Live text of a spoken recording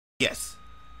Yes.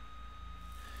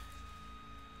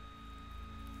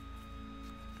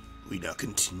 We now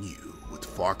continue with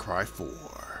Far Cry 4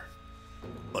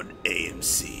 on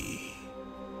AMC.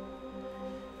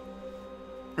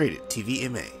 Rated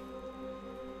TVMA.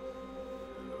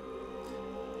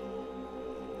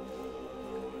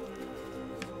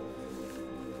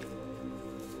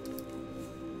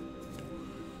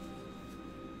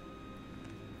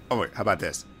 Oh wait, how about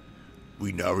this?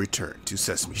 We now return to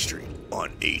Sesame Street on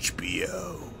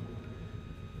HBO.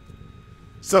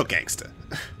 So gangsta.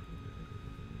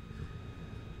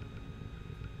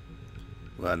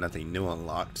 Well, nothing new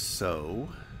unlocked, so...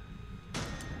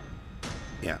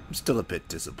 Yeah, I'm still a bit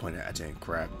disappointed I didn't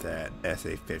grab that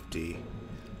SA-50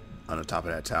 on the top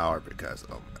of that tower because,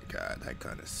 oh my god, that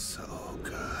gun is so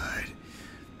good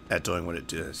at doing what it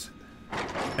does.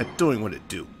 At doing what it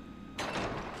do.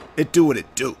 It do what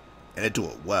it do, and it do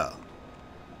it well.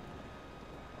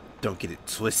 Don't get it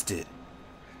twisted.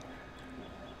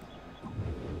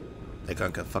 That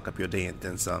gun can fuck up your day and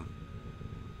then some.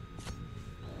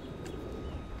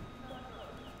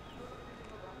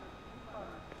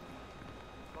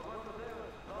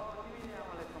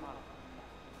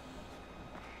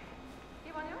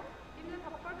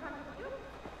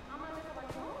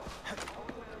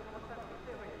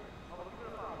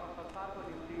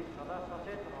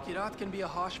 Kyrat can be a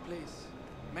harsh place.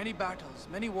 Many battles,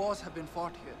 many wars have been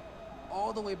fought here.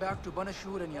 All the way back to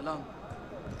Banashur and Yalang.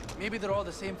 Maybe they're all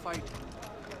the same fight.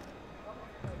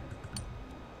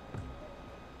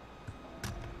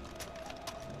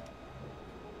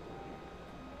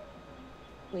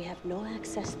 We have no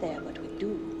access there, but we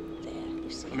do there,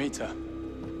 you see. Amita,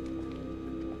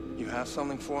 you have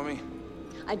something for me?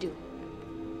 I do.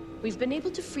 We've been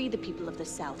able to free the people of the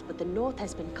South, but the North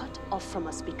has been cut off from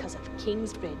us because of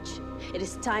King's Bridge. It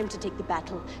is time to take the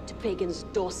battle to Pagan's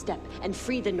doorstep and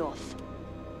free the North.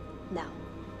 Now,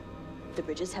 the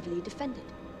bridge is heavily defended.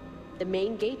 The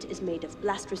main gate is made of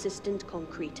blast-resistant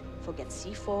concrete. Forget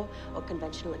C4 or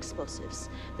conventional explosives.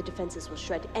 The defenses will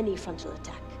shred any frontal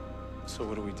attack. So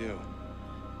what do we do?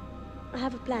 I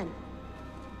have a plan.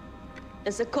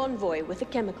 There's a convoy with a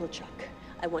chemical truck.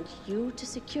 I want you to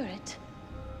secure it,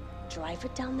 drive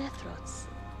it down their throats,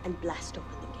 and blast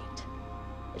open the gate.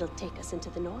 It'll take us into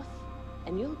the North,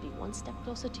 and you'll be one step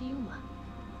closer to Yuma.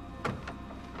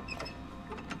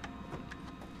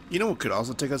 You know what could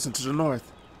also take us into the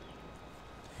North?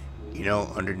 You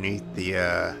know, underneath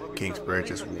the King's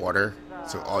Bridge is water,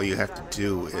 so all you have to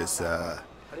do is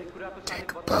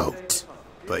take a boat.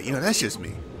 But you know, that's just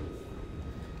me.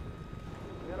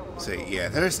 So yeah,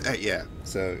 that's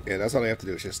all I have to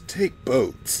do is just take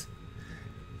boats,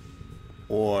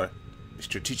 or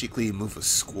strategically move a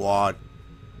squad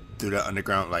through the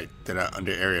underground, like through the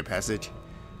under area passage.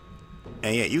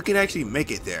 And yeah, you can actually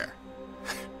make it there.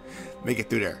 Make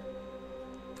it through there,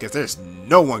 because there's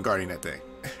no one guarding that thing.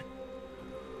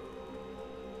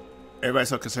 Everybody's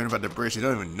so concerned about the bridge, they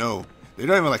don't even know. They're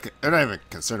not even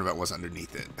concerned about what's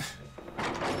underneath it.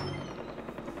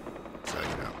 So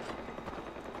you know,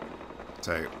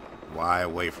 so why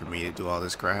wait for me to do all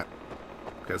this crap?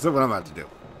 Because look what I'm about to do.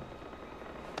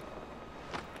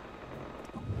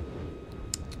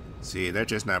 See, they're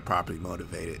just not properly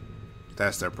motivated.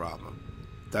 That's their problem.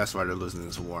 That's why they're losing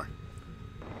this war.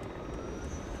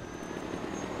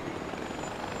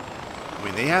 I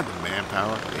mean, they have the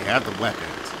manpower, they have the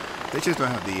weapons. They just don't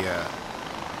have the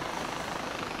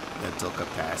mental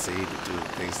capacity to do the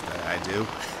things that I do.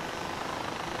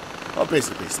 Well,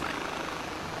 basically snipe.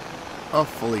 A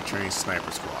fully trained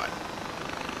sniper squad.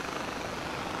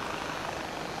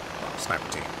 Well,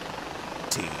 sniper team.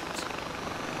 Teams.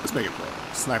 Let's make it plural.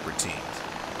 Sniper teams.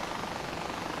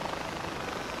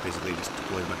 Basically just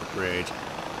deploy them at the bridge,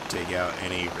 take out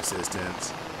any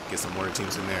resistance, get some mortar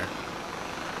teams in there,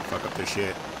 fuck up their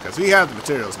shit. Because we have the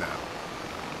materials now.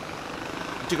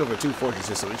 We took over 2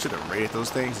 fortresses, so we should have raided those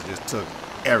things and just took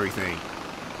everything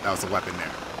that was a weapon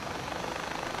there.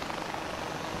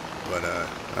 But, I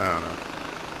don't know.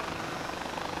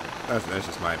 That's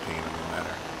just my opinion, it doesn't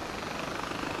matter.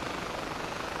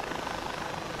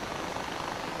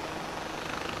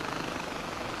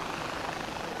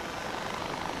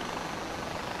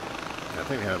 I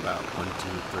think we have about 1, 2,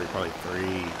 3, probably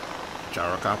 3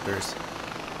 gyrocopters.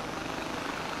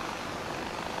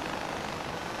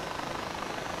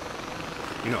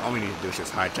 You know, all we need to do is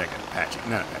just hijack an Apache.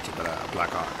 Not Apache, but a Black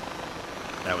Hawk.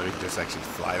 That way we can just actually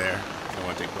fly there. I don't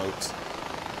want to take boats.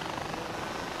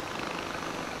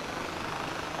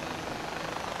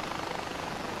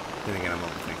 Then again, I'm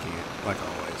overthinking it, like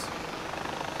always.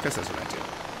 Guess that's what I do.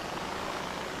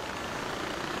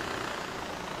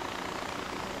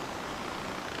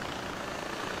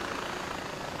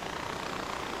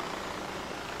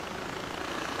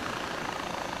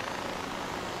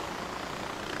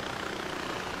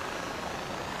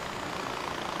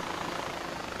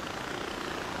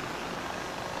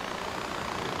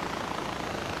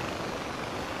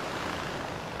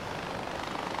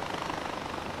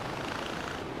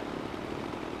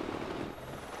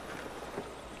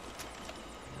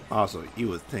 Also, you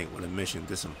would think with a mission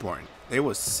this important, they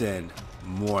would send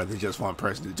more than just one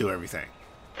person to do everything.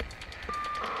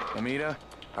 Amita,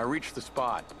 I reached the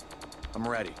spot. I'm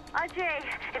ready. Ajay,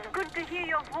 it's good to hear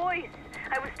your voice.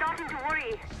 I was starting to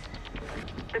worry.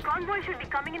 The convoy should be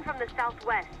coming in from the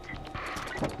southwest.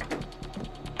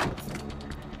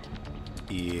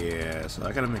 Yeah, so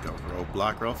I gotta make a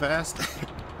roadblock real fast.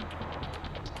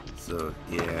 So,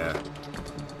 yeah.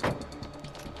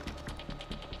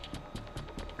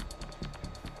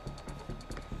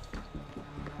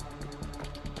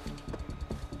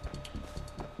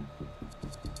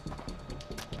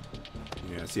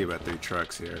 Yeah, I see about 3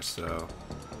 trucks here, so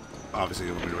obviously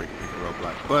we'll be making a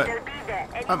roadblock, but They'll be there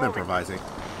any I'm moment. improvising.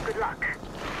 Good luck.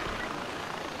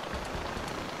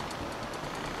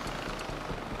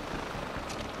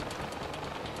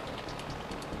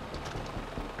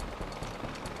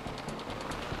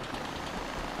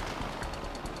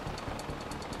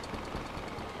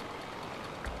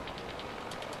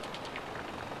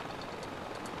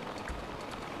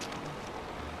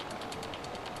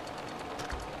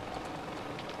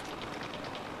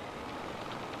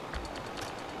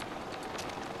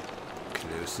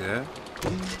 Closer.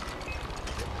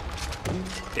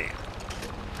 Damn.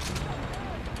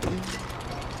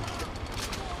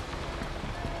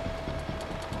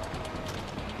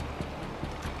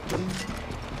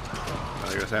 Oh,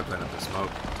 there goes that plan up the smoke.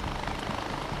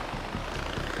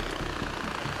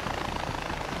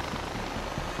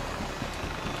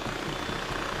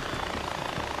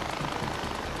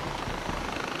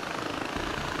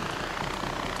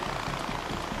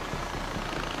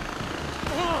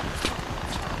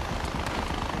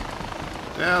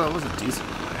 Well, it was a decent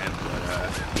plan,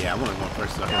 but yeah, I'm only one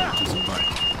person, so I can only do some fun.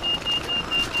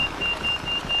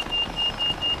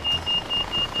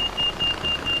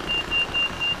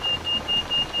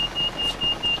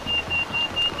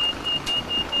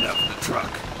 Now for the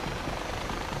truck.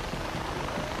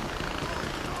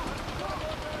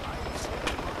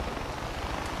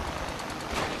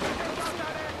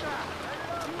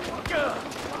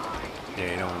 Yeah,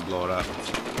 you don't want to blow it up.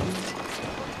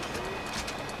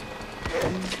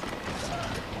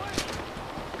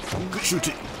 Good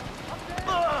shooting.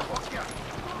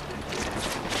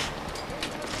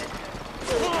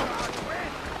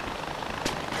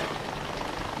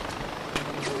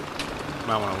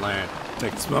 Might want to land.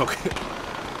 Take the smoke.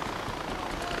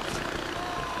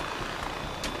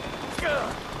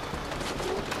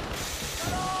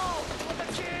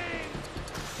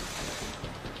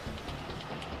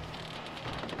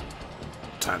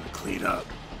 Time to clean up.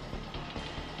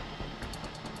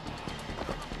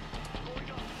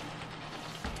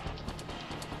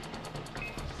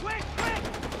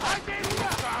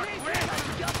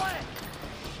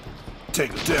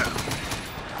 Take him down.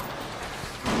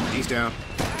 He's down.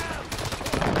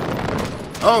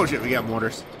 Oh shit, we got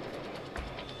mortars.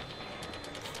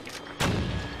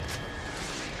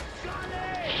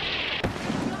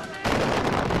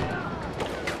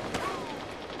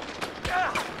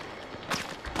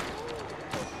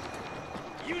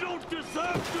 You don't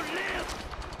deserve to live!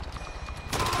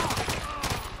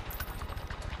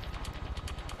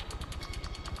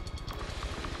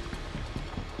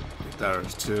 There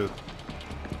was 2.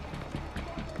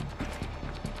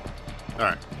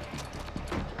 Alright.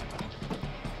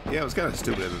 Yeah, it was kind of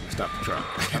stupid of them to stop the truck.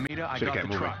 Amita, I got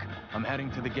the truck. I'm heading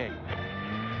to the gate.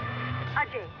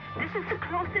 Ajay, this is the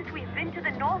closest we've been to the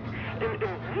north in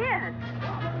years.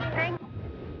 Thank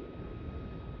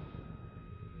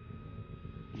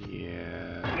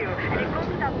Yeah. you. And it goes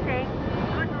without saying,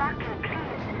 good luck and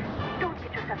please, don't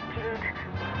get yourself killed.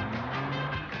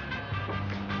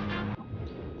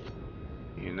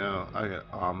 You know, I could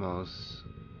almost,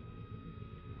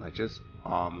 like, just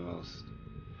almost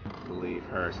believe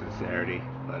her sincerity,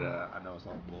 but I know it's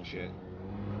all bullshit.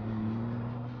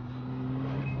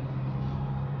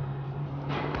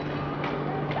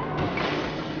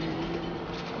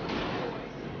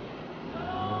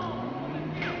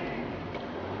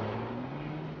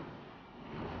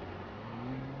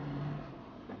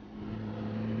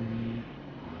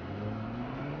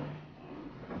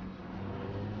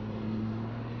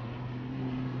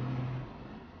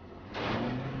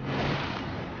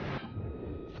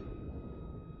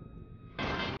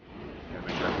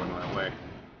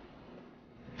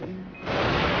 Ooh,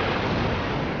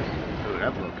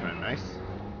 that blew kind of nice.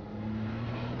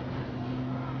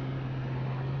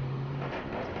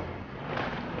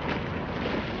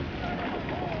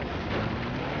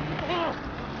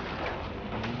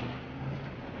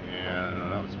 Yeah, I don't know,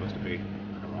 that was supposed to be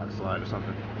like a rock slide or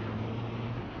something.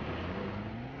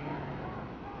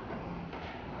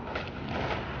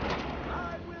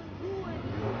 I will ruin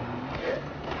you!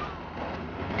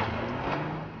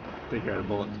 take care of the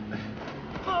bullets.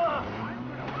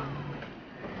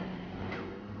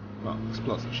 Well,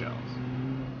 explosive shells.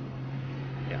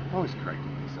 Yeah, I'm always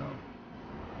correcting myself.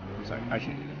 I'm sorry, I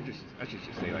should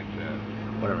just say like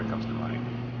whatever comes to mind.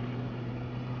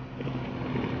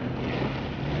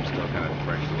 I'm still kind of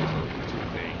fresh to this two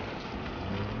thing.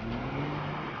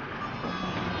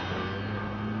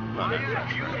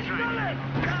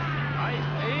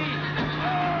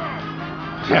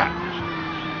 Yeah.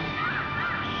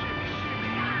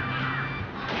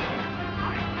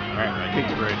 Alright, I kicked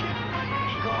the bridge.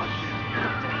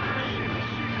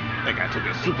 That guy took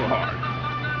it super hard.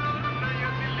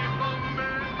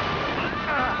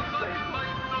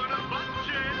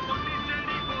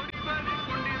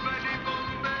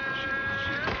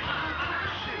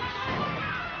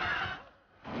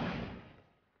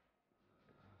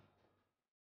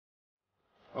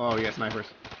 Oh yeah, snipers.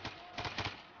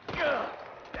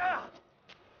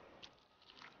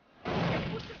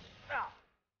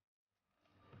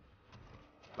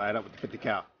 Light up with the 50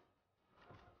 cal.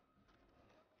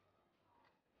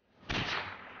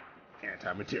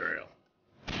 Anti-material.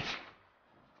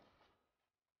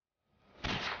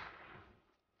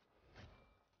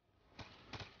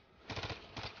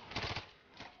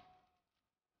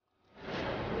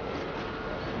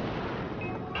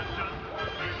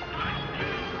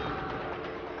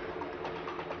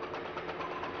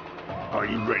 Are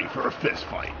you ready for a fist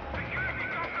fight?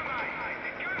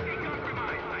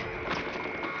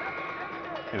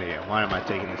 And yeah, why am I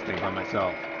taking this thing by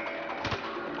myself?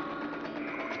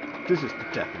 This is the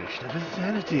definition of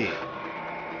insanity.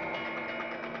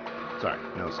 Sorry,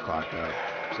 nose clogged up,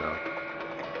 so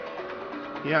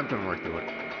yeah, I'm trying to work through it.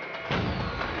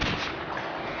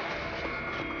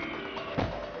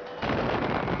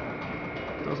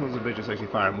 Those sons of bitches actually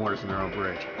fire mortars in their own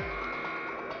bridge.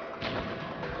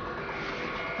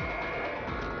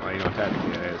 Well, you know,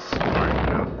 technically that is smart, you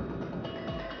know?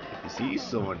 If you see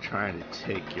someone trying to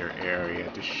take your area,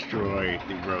 destroy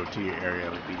the road to your area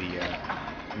would be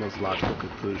the most logical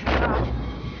conclusion.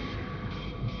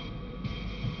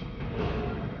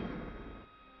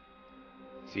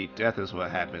 See, death is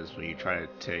what happens when you try to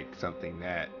take something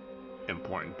that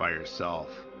important by yourself.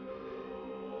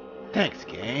 Thanks,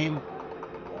 game.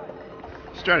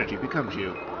 Strategy becomes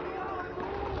you.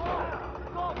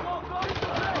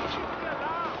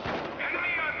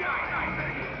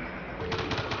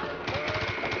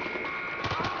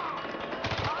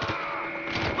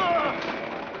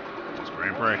 Just pray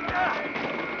and pray.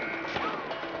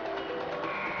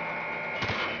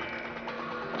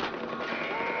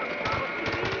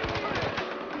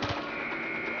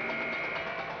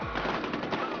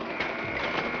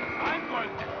 I'm going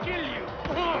to kill you.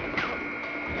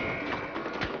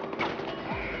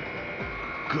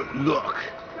 Good luck.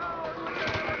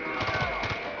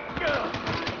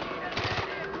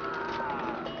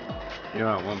 You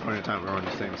know, at one point in time, we're on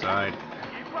the same side.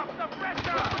 Keep up the pressure.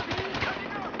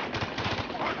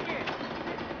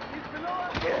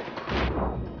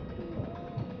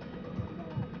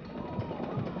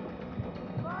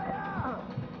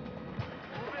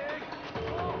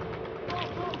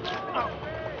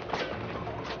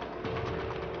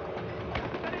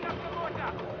 Setting up the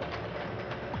mortar.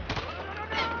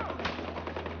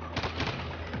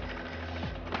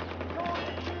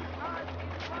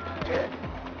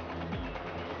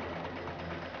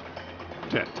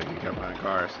 Yeah, taking care of my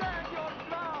cars.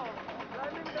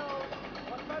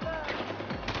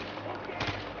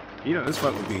 You know, this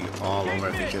fight would be all over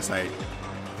if he just like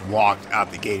walked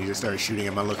out the gate and just started shooting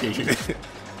at my location.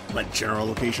 My general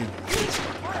location.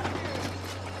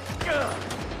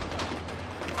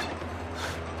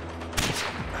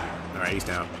 Alright, he's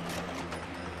down.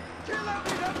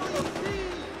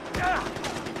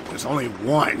 There's only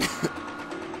one.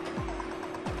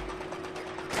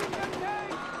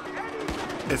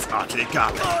 It's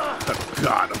Achigali, the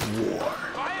god of war.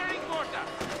 Firing mortar.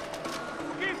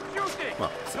 Keep shooting.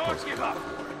 Well, Don't give up.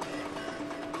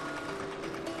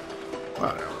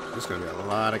 Wow, there's just gonna be a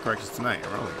lot of corrections tonight.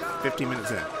 We're only 15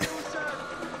 minutes in.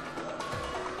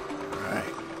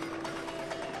 Alright.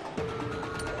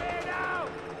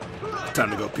 Time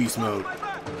to go peace mode.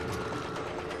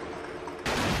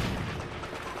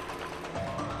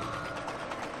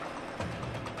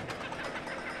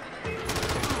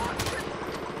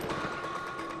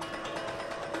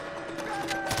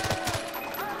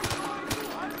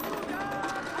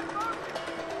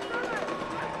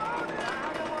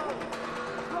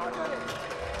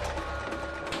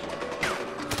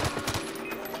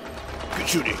 Good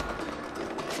shooting.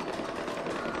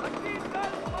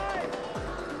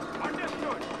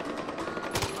 Understood.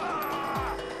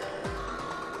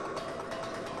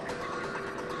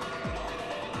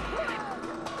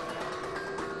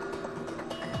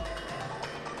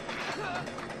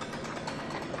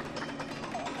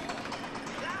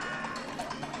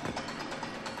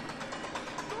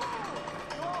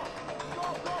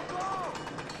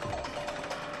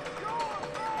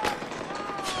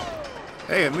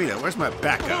 Hey, Amita, where's my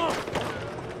backup?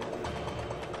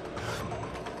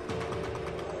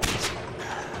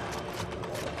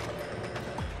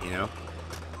 You know,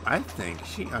 I think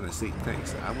she honestly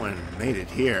thinks I wouldn't have made it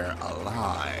here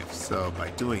alive. So by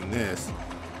doing this,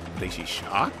 I think she's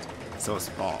shocked. So it's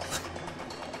Paul.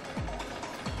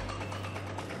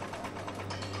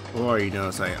 Or, you know,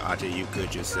 it's like, Ajay, you could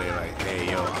just say, like,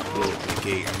 hey, yo, I blew up the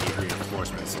gate, I need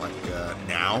reinforcements, like,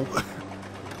 now?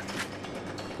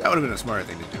 That would have been a smarter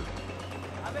thing to do.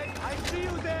 I see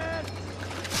you there.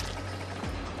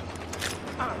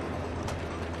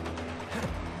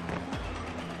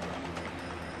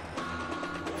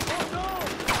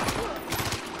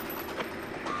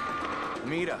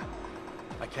 Mita,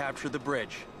 I captured the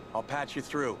bridge. I'll patch you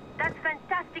through. That's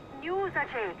fantastic news,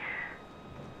 Ajay.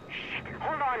 Shit,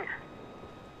 hold on.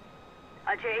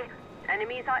 Ajay,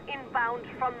 enemies are inbound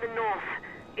from the north.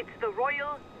 It's the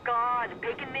Royal Guard,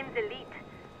 Pagan Mim's elite.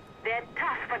 They're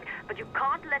tough, but you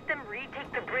can't let them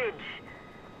retake the bridge.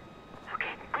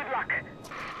 Okay, good luck.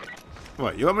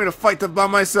 What, you want me to fight them by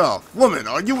myself? Woman,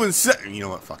 are you insane? You know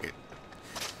what, fuck it.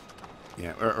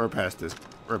 Yeah, or past this.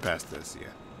 Or past this,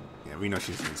 yeah. Yeah, we know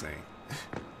she's insane.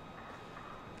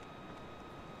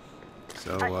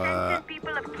 So, Attention,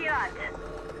 people of Kirat.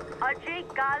 Ajay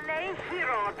Gale,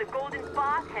 hero of the Golden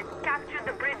Path, has captured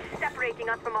the bridge separating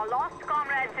us from our lost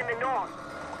comrades in the north.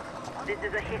 This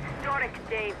is a historic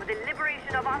day for the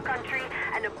liberation of our country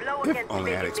and a blow If against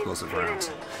only I had Pagan Mim's explosive tyranny.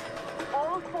 rounds.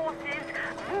 All forces,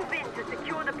 move in to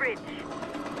secure the bridge.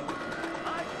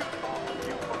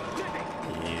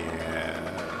 yeah.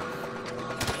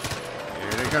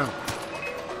 Here they come.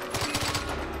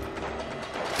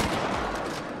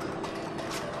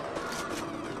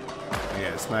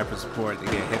 Yeah, sniper support, they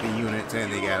get heavy units,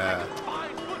 and they got,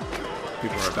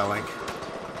 people rebelling.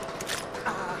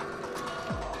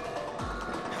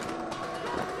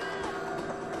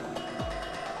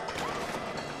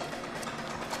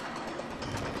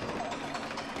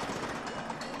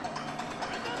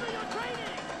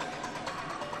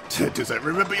 Does that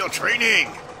remember your training?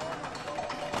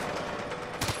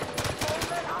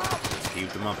 Let's keep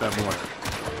them up that mortar.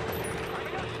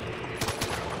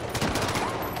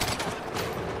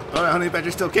 Oh, Honey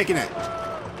Badger's still kicking it.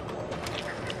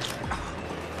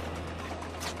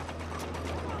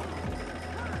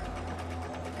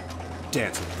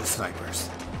 Dancing with the snipers.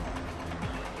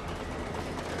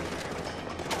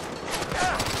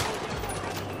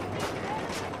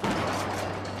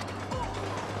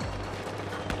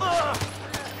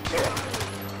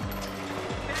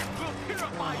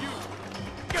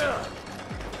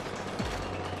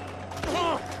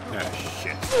 Ah,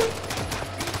 shit.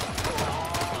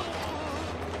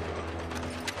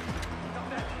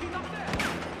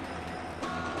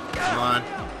 Come on.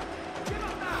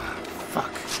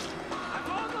 Fuck.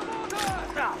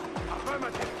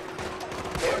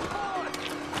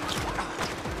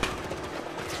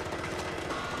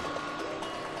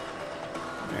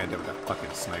 Man, there was that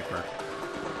fucking sniper.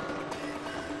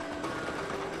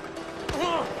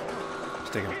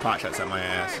 Just taking pot shots at my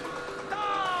ass.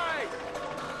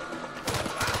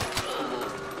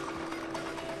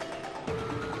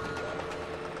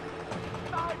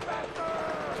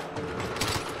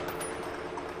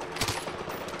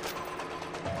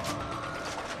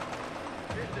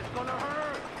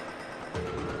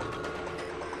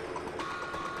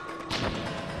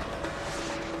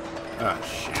 Oh,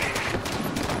 shit.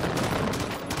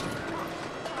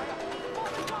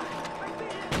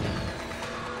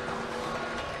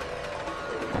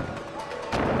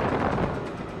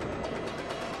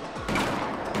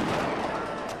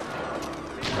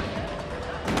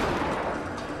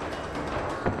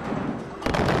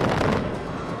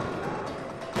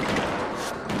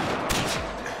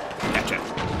 Gotcha.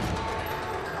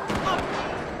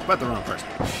 But the wrong person.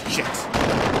 Shit.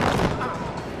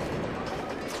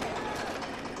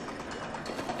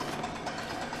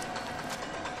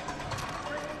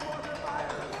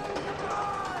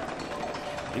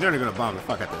 You know they're gonna bomb the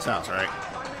fuck out this house, right?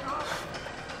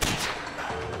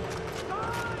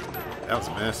 That was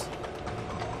a miss.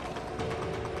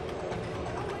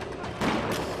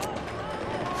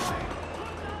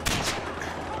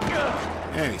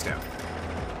 And he's down.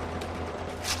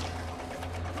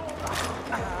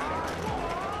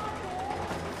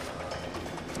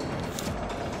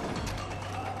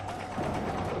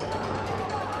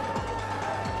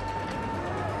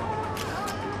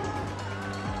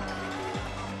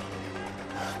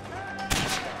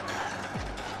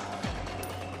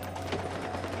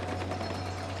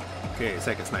 Okay,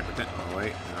 second sniper tent. Oh,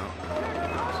 wait. No.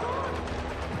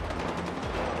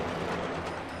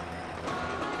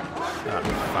 Oh,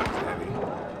 fuck, heavy.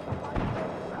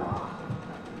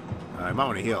 I might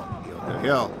want to heal.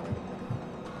 Heal.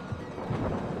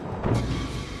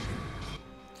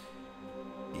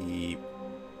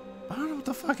 I don't know what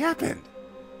the fuck happened.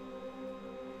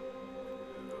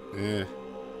 Yeah.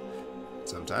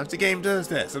 Sometimes the game does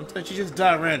that. Sometimes you just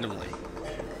die randomly.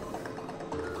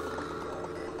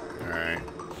 Alright.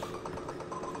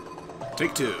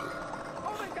 Take two.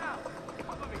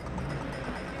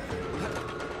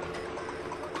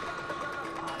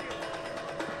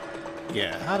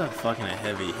 Yeah, how the fucking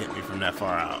heavy hit me from that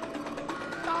far out?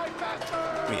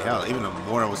 I mean, hell, even the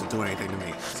mortar wasn't doing anything to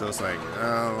me. So it's like,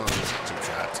 oh, cheap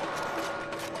shot.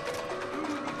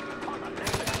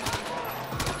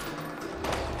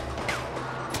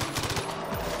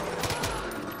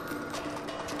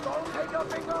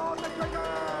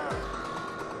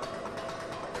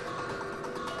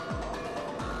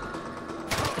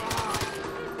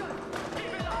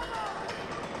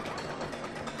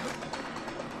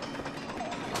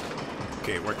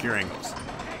 Okay, work your angles.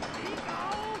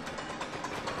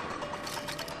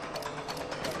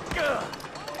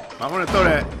 I want to throw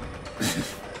that.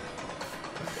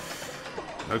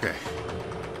 Okay.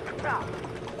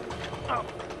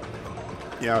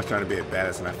 Yeah, I was trying to be a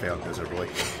badass and I failed miserably.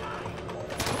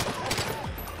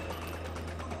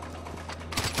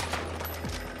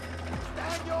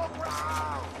 Stand your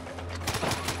ground.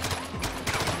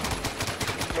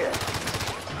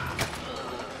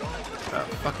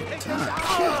 Fucking time.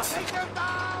 Shit. Take them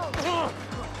down.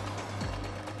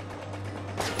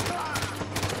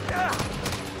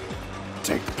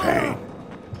 Take the pain.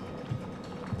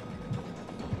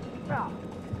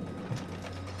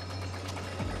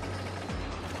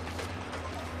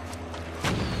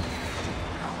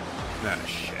 Ah,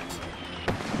 shit.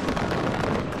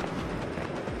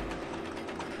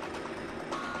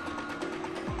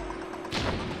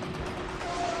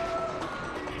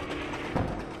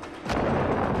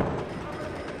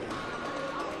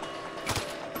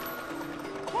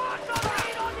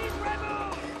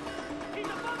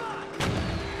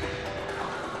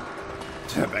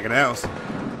 Back in the house.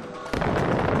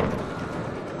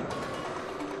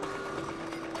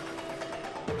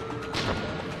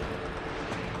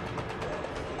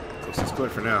 This is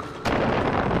good for now.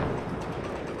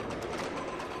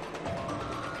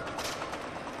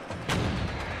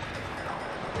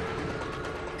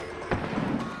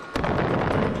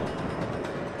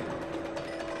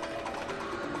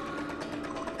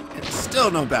 And still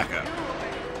no backup.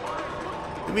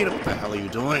 I mean, what the hell are you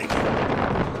doing?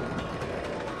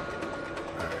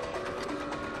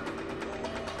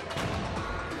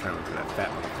 That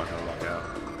motherfucker will walk out.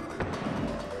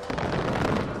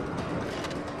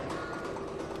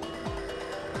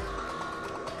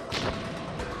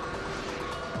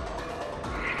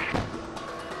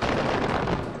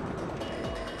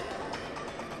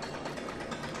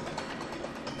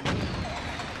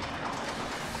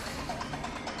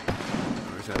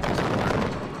 Where's that piece of wire?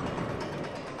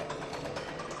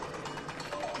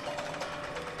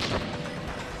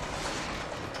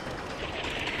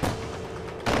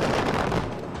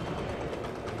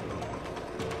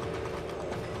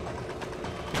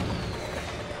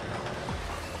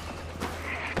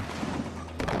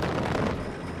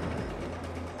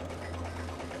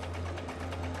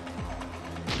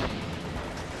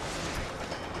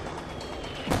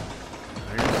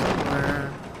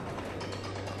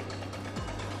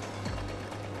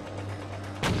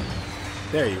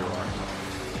 There you are.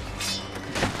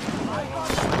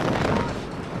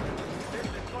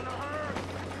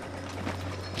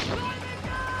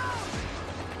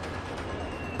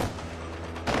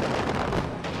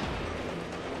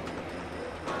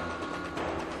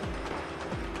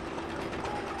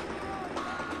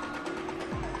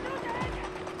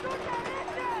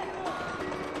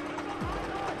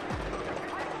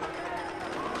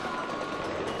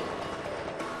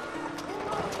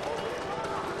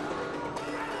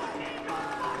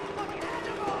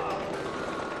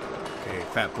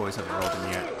 Fat boys haven't rolled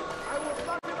in yet.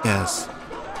 Yes.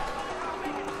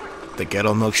 The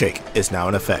ghetto milkshake is now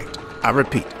in effect. I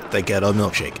repeat, the ghetto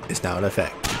milkshake is now in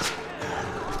effect.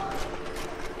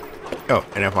 Oh,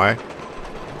 and FYI,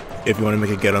 if you want to make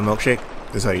a ghetto milkshake,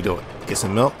 this is how you do it. Get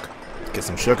some milk, get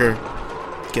some sugar,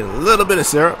 get a little bit of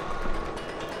syrup,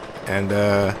 and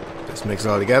just mix it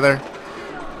all together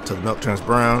until the milk turns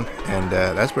brown, and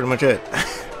that's pretty much it.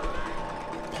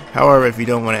 However, if you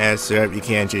don't want to add syrup, you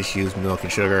can just use milk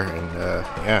and sugar, and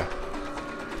yeah.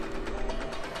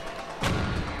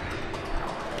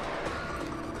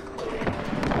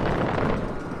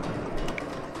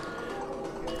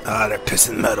 Ah, they're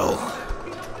pissing metal.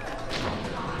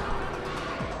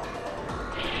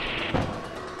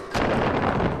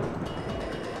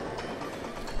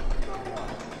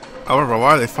 However,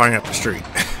 why are they firing up the street?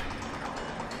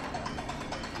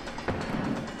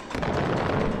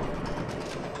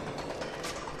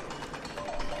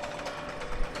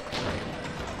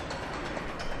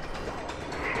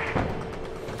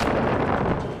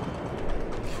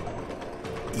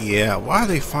 Yeah, why are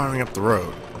they firing up the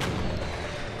road?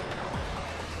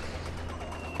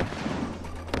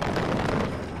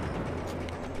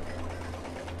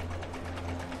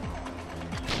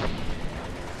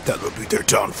 That will be their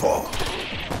downfall.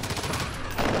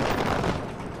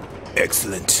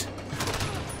 Excellent.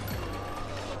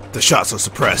 The shots are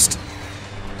suppressed.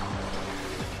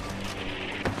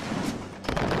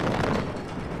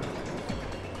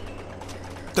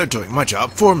 They're doing my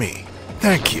job for me.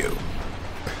 Thank you.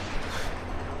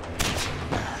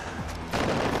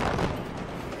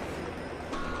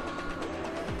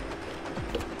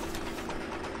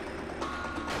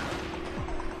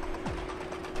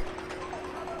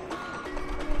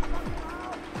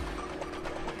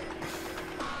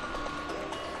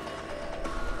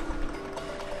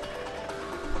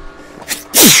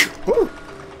 Woo.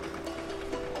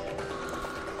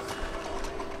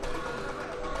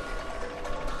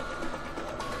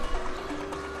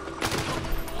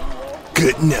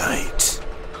 Good night,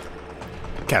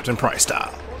 Captain Price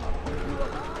style.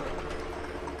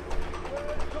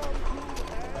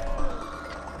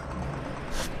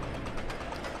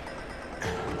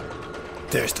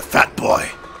 There's the fat boy.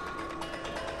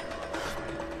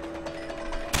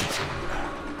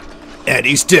 And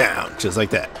he's down, just like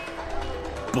that.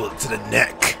 Bullet to the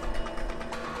neck.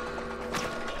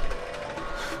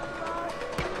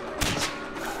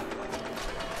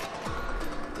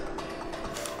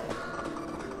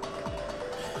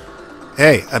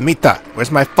 Hey, Amita,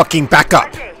 where's my fucking backup?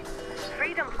 Okay.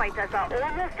 Freedom fighters are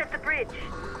almost at the bridge.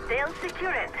 They'll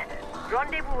secure it.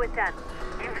 Rendezvous with them.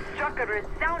 You've struck a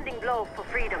resounding blow for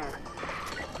freedom.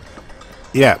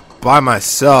 Yeah, by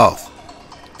myself.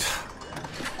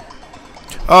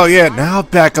 Oh yeah, now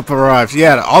backup arrives.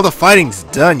 Yeah, all the fighting's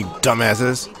done, you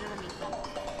dumbasses.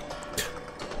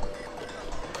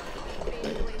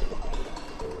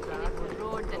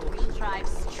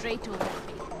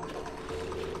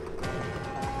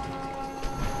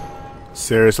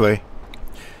 Seriously?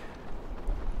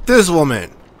 This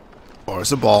woman, or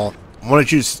Zabal,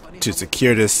 wanted you to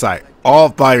secure this site all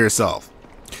by yourself.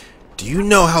 Do you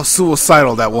know how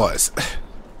suicidal that was?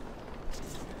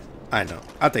 I know.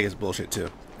 I think it's bullshit too.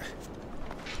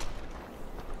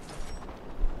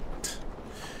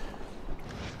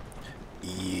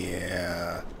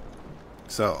 Yeah.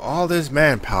 So all this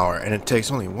manpower, and it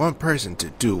takes only one person to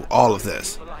do all of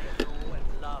this.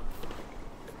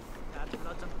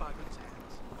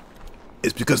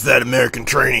 It's because of that American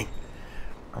training.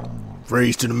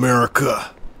 Raised in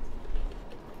America.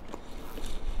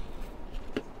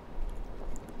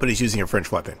 But he's using a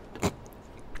French weapon.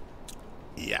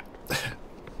 Yeah.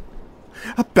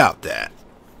 About that.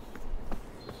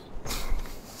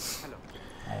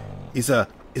 He's a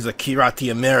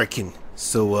Kirati American,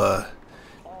 so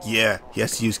yeah, he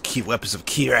has to use key weapons of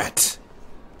Kirat.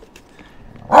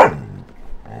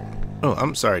 Oh,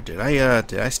 I'm sorry, did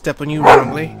I step on you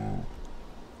wrongly?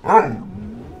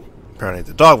 Apparently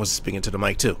the dog was speaking to the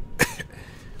mic too.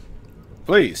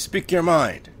 Please, speak your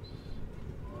mind.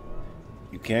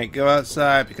 You can't go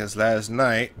outside because last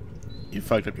night you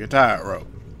fucked up your tie-out rope.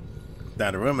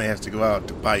 Now the roommate has to go out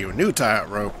to buy you a new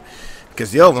tie-out rope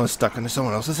because the old one's stuck into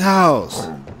someone else's house.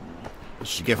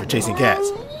 What you get for chasing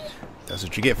cats. That's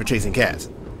what you get for chasing cats.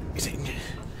 You see?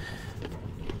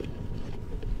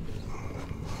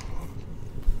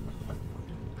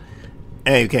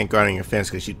 And you can't go on your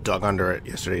fence because you dug under it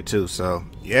yesterday too, so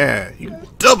yeah, you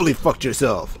doubly fucked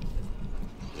yourself.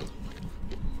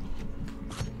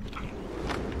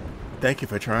 Thank you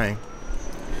for trying.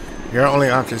 Your only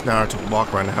options now are to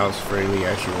walk around the house freely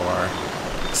as you are,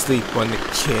 sleep on the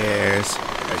chairs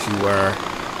as you were.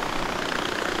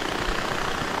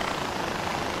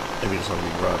 Maybe just want to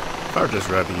be rubbed. If I were just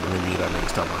rubbing you, maybe that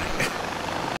makes not mind.